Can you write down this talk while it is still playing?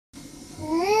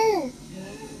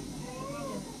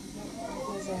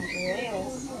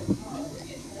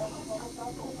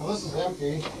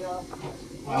empty.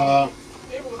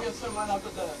 Maybe we'll get someone up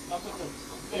at the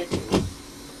big.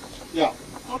 Yeah.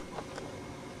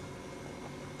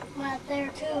 I'm out there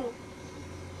too.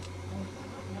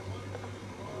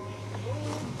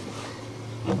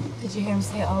 Did you hear him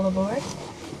say all aboard?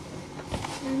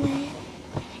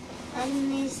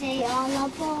 And they say all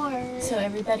aboard. So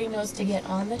everybody knows to get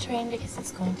on the train because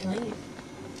it's going to leave.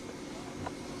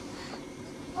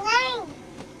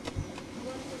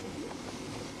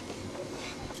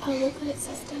 Oh, look what it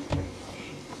says down there.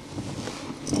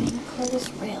 Anacortes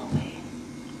Railway.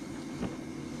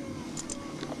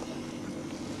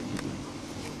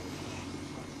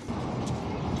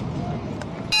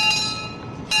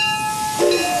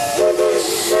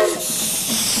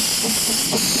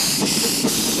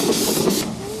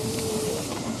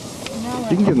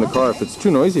 You can get in the car if it's too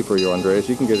noisy for you, Andreas.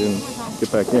 You can get in,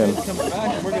 get back in. Come back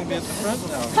and we're going to be at the front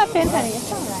now. Hop in, honey.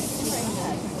 It's all right.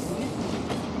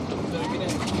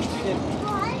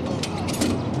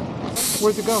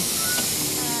 Where'd it go?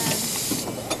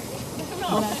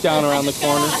 Down around the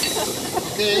corner.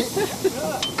 Okay.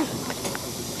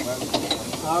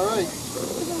 All right.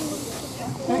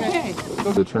 Okay.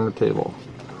 Go to turn the table.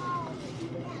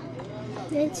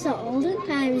 It's the olden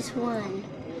times one.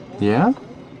 Yeah?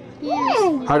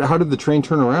 Yes. How did the train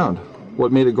turn around?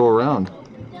 What made it go around?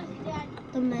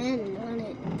 The men on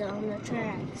the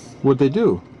tracks. What'd they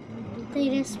do? They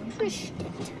just pushed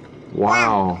it.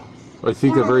 Wow. I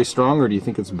think they're very strong, or do you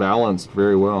think it's balanced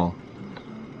very well?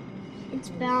 It's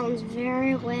balanced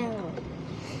very well.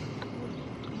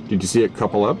 Did you see it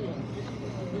couple up?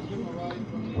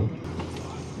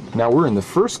 Now we're in the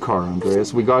first car,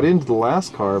 Andreas. We got into the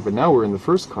last car, but now we're in the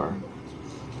first car.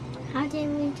 How did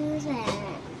we do that?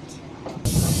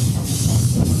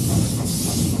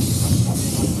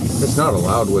 It's not a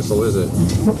loud whistle, is it?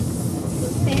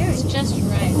 It's just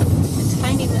right. A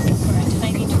tiny whistle for a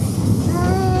tiny train.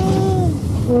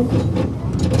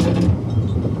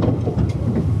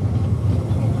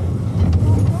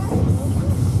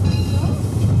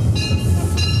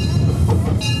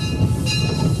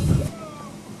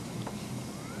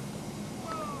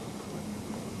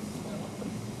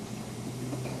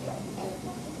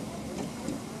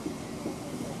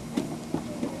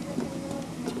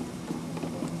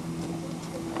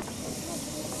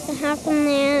 How come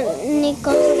that and it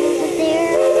goes over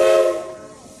there?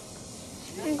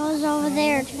 It goes over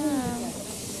there too.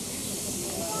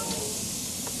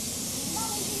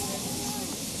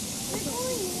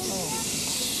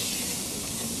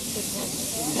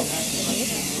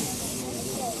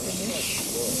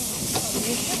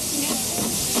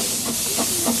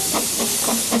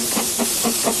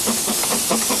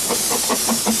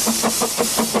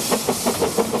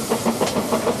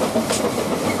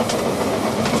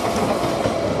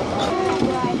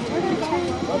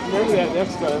 Remember that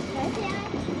next time.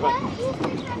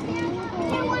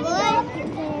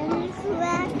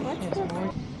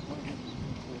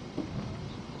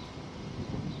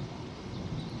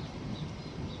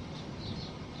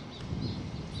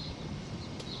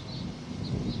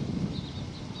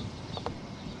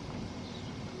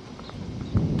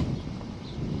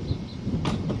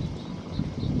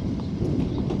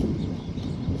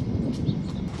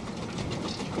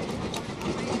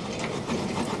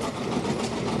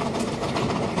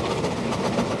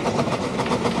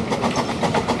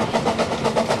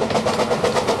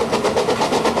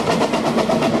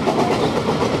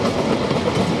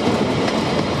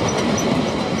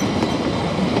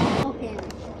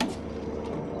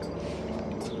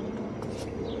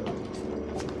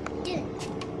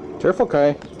 Careful,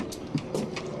 Kai.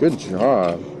 Good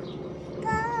job. Go!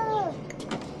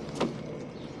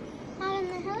 How in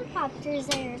the helicopter's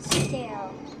there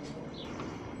still?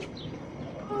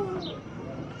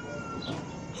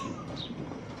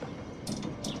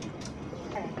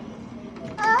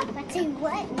 What's he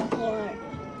waiting for?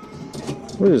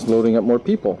 We're just loading up more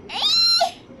people.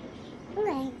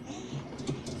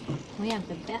 We have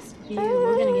the best view.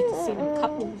 We're going to get to see them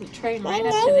couple the train right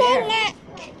up to there.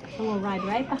 And we'll ride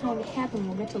right behind the cab and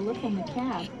we'll get to look in the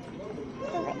cab.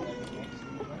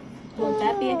 Won't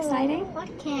that be exciting? What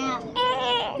cab?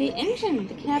 The engine.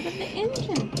 The cab of the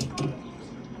engine.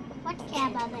 What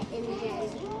cab of the engine?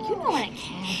 You know what a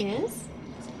cab is.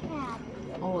 Cab.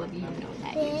 Oh, you know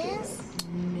that. This?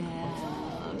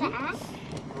 No. That?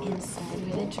 Inside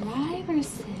where the driver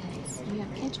sits. You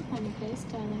have ketchup on your face,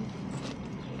 darling.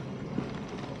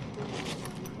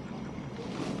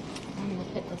 I'm going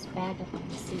to put this bag up on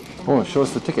the seat. Oh, show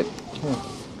us the ticket.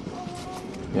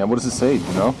 Yeah, what does it say, do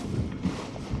you know?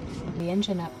 The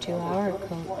engine up to our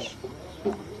coach.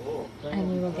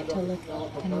 And we will get to look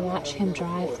and watch him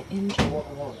drive the engine.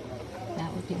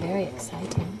 That would be very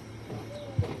exciting.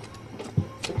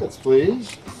 Tickets,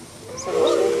 please.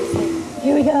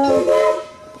 Here we go.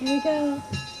 Here we go.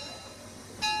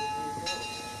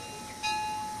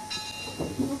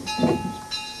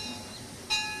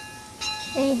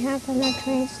 Hey, how come the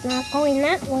train's not going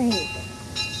that way?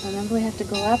 Remember, we have to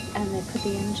go up and they put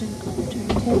the engine on the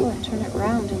turntable and turn it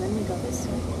around, and then we go this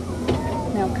way.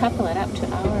 They'll couple it up to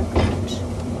our coach,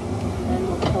 and then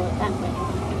we'll pull it that way.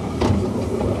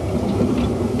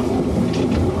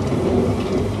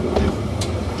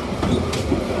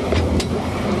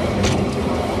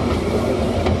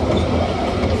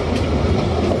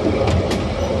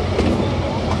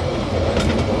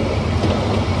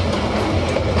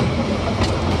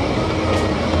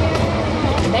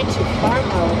 I bet you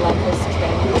Farmer would like this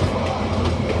train.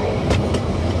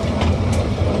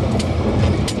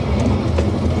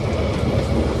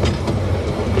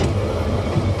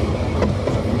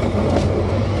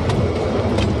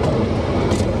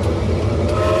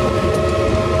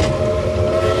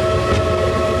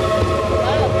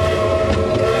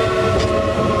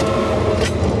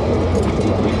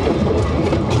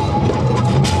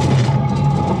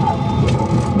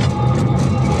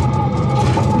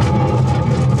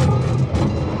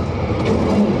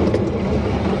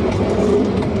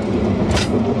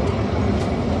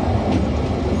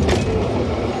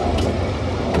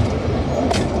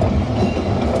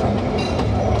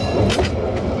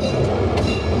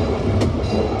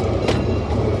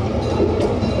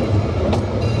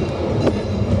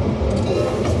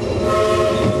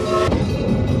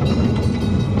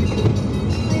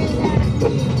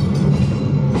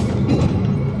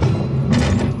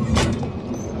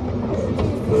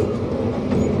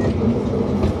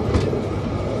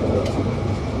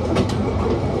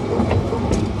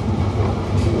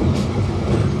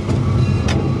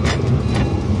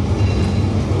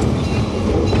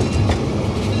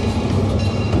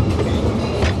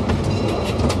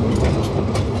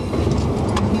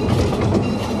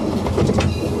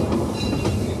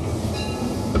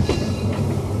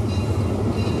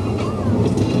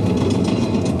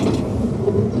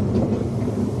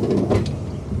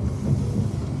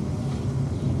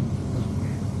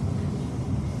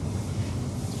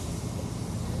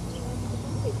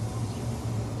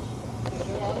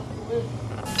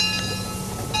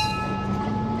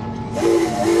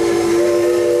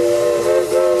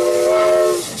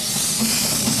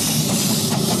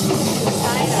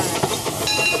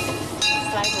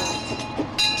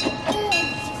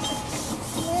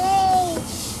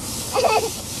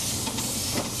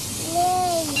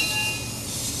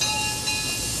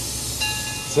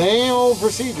 Same old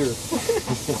procedure.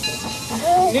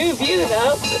 New view,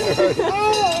 though.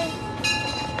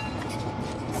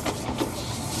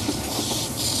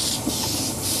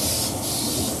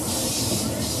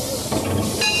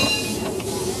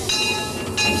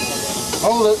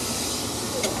 Hold it.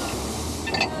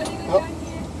 Oh.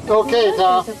 Okay,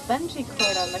 Tom. There's a bungee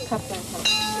cord on the coupling hook.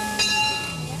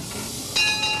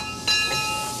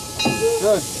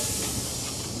 Good.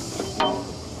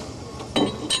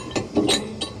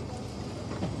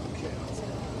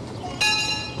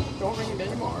 Don't ring it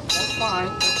anymore. That's fine.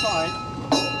 That's fine.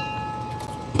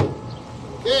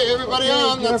 Okay, everybody Okay,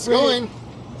 on. That's Jeffrey. going.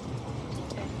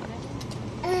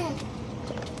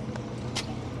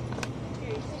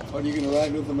 Are you going to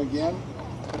ride with them again?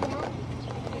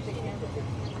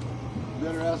 You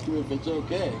better ask him if it's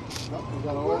okay. Oh, we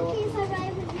got What oil. if I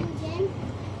ride with you again?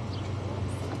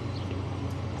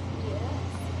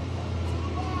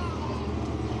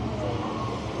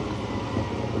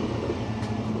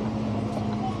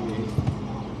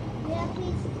 Yeah,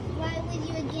 please ride with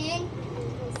you again.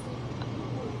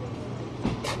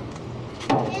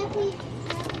 Yeah, please.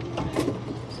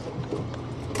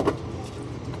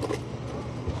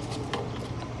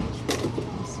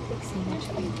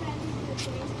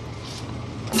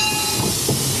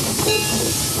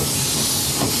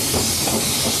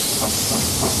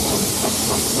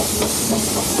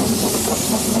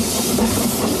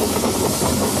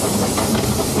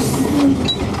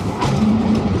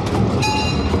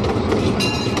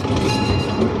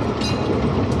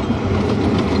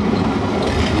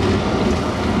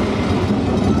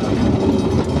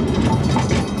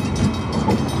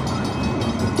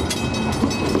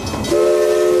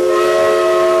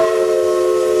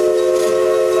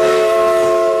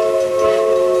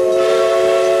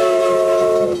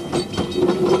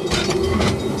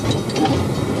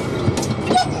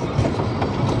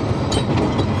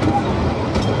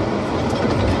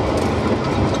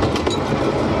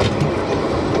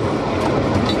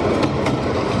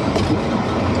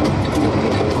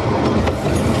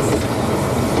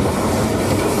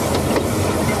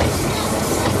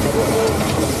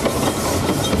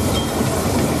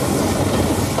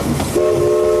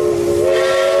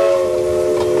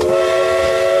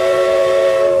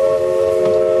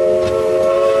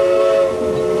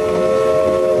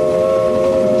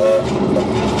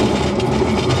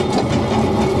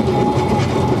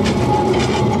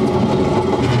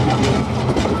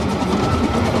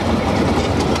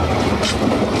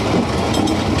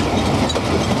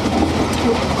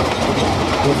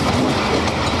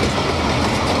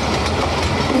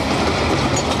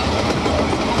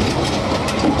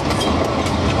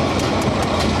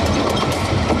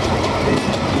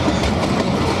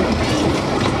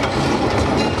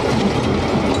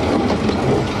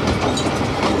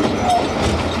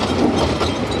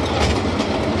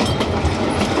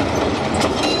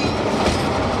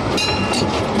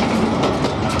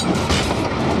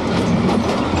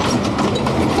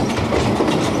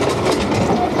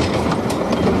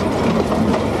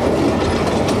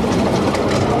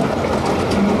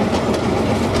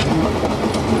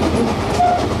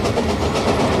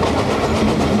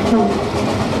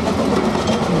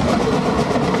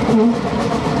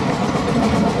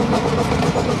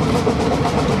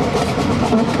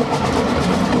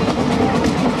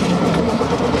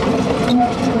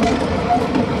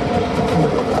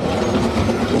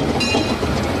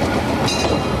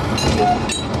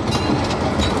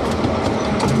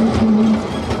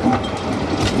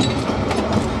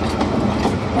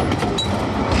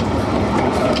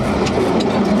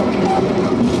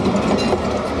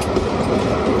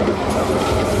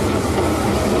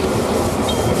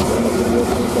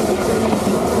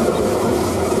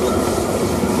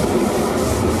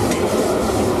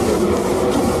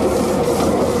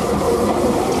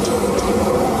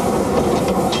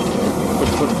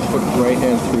 right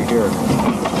hand through here.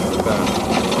 Like that.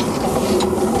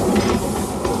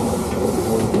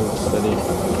 Hold steady.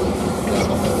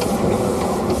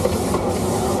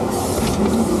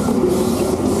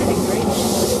 Pretty great. And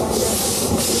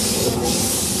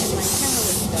my camera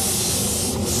was done.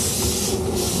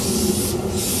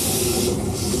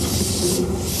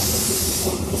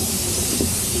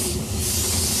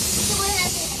 So we'll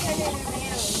have to turn it around.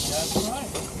 That's right.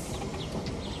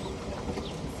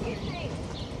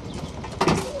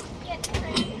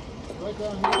 Right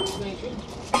down here at the station.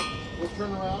 We'll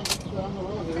turn around down the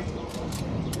road here.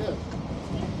 Yes.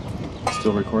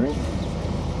 Still recording?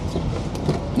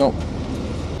 No.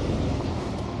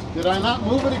 Did I not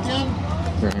move it again?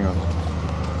 Here, hang on.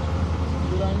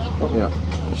 Did I not? Oh, yeah.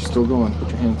 She's still going. Put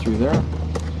your hand through there.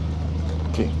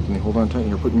 Okay, can you hold on tight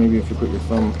here? Maybe if you put your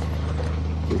thumb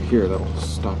through here, that'll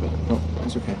stop it. No,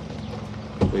 it's okay.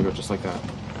 There you go, just like that.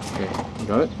 Okay, you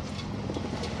got it?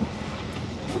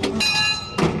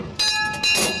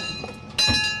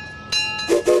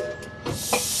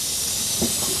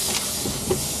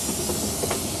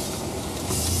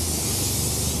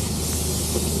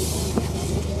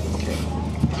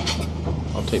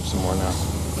 I'll tape some more now. I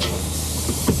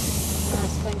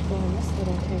was going to go in this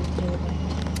little turntable.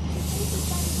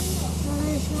 Well,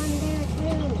 there's one there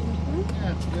too.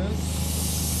 That's good.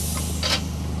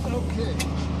 Okay.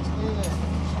 Stay there.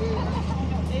 Stay there.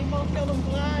 Eenmaal kan hem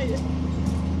draaien.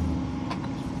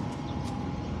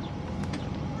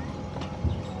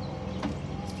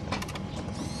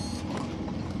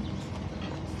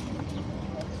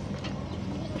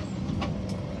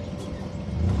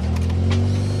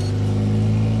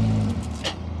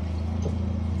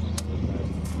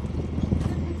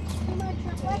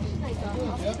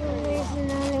 There's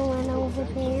another one over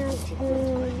there too.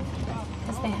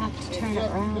 Because they have to turn it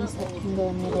around so it can go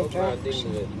in the other direction.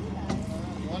 You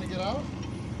want to get out?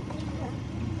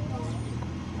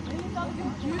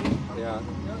 Yeah.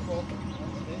 Careful.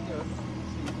 Stay there.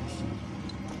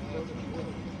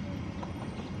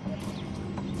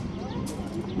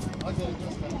 I'll get it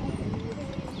just now.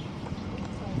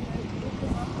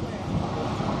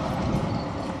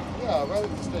 Yeah, right at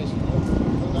the station. Go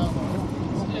down there.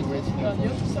 Okay, wait. On the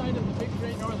other side of the big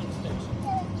Great Northern Station.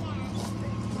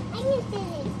 I can see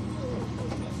it.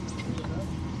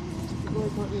 Woo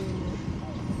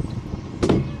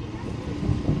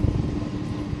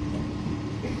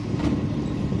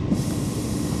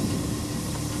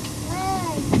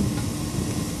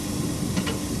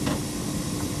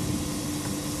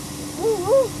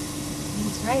woo.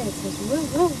 That's right, it says woo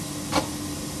woo.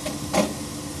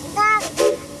 Stop.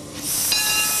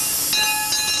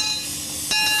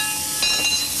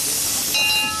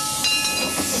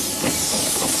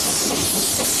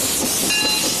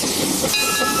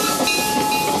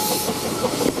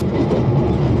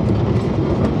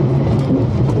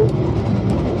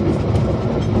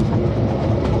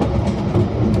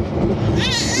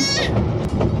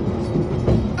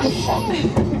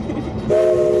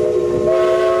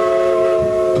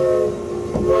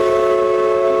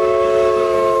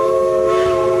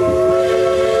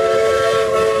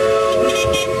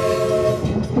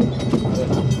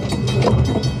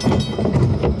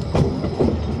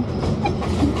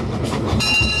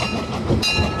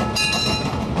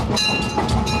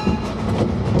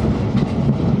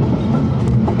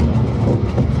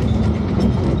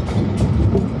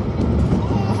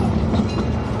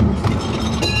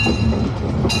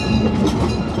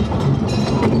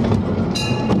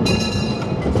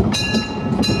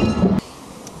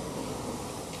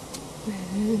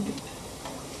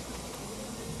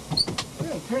 We're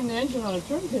going to turn the engine on a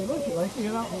turntable if you'd like to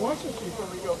get out and watch it before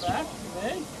we go back.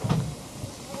 Okay?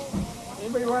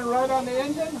 Anybody want to ride on the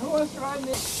engine? Who wants to ride on the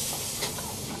engine?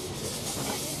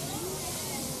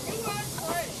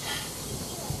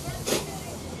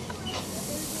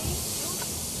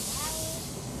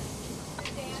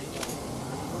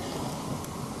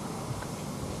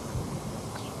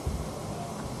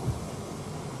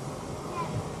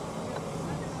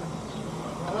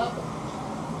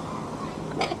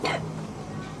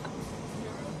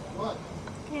 What?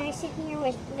 Can I sit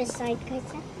here beside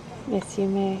Kaisa? Yes, you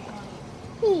may.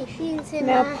 She's in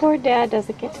Now, poor Dad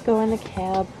doesn't get to go in the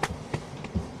cab.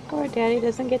 Poor Daddy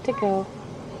doesn't get to go.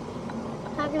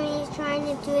 How come he's trying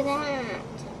to do that?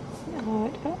 Oh, I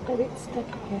don't let it stuck,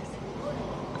 I guess.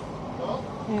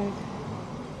 There we go.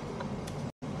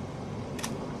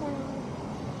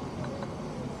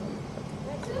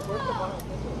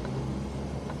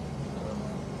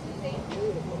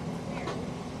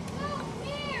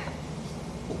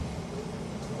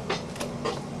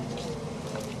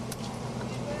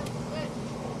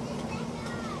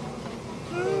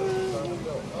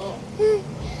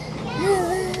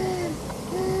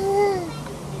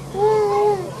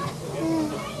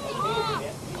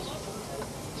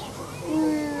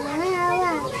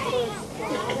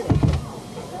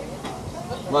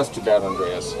 Well, that's too bad,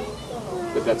 Andreas.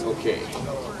 But that's okay.